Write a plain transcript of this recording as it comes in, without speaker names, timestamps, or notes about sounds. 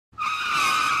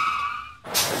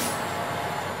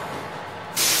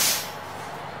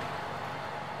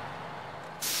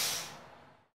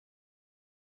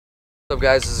What's up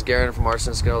guys, this is Garen from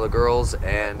Arsonists, Get All the Girls,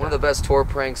 and one of the best tour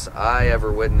pranks I ever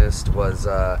witnessed was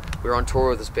we were on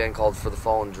tour with this band called For the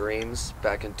Fallen Dreams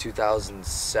back in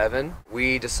 2007.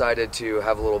 We decided to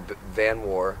have a little van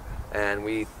war, and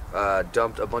we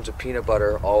dumped a bunch of peanut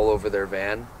butter all over their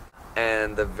van,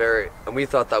 and we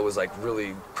thought that was like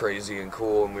really crazy and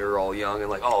cool, and we were all young and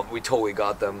like, oh, we totally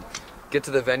got them. Get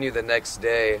to the venue the next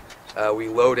day, we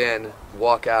load in,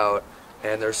 walk out,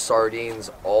 and there's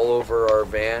sardines all over our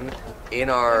van, in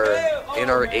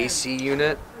our AC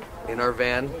unit in our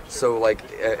van. So like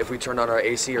if we turn on our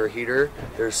AC or heater,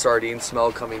 there's sardine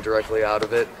smell coming directly out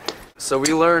of it. So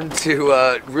we learned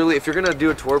to really, if you're gonna do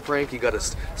a tour prank, you gotta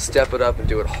step it up and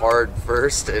do it hard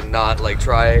first, and not like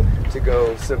try to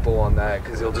go simple on that,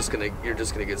 because you're just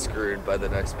gonna get screwed by the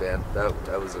next band.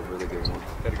 That was a really good one.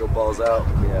 Gotta go balls out.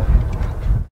 Yeah.